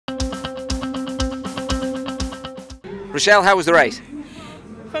Rushelle, how was the race?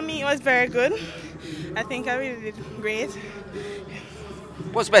 For me, it was very good. I think I really did great.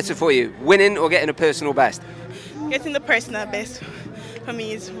 What's better for you, winning or getting a personal best? Getting the personal best for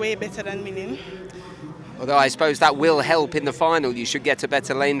me is way better than winning. Although I suppose that will help in the final. You should get a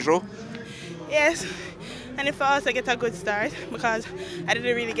better lane draw. Yes, and if I also get a good start, because I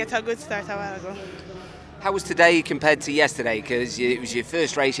didn't really get a good start a while ago. How was today compared to yesterday? Because it was your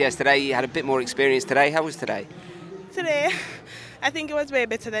first race yesterday, you had a bit more experience today. How was today? Today, I think it was way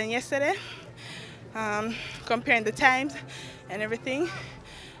better than yesterday. Comparing the times and everything,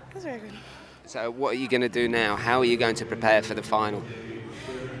 it was very good. So what are you going to do now? How are you going to prepare for the final?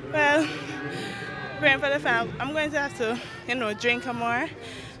 Well, preparing for the final, I'm going to have to, drink more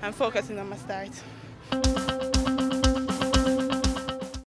and focusing on my start.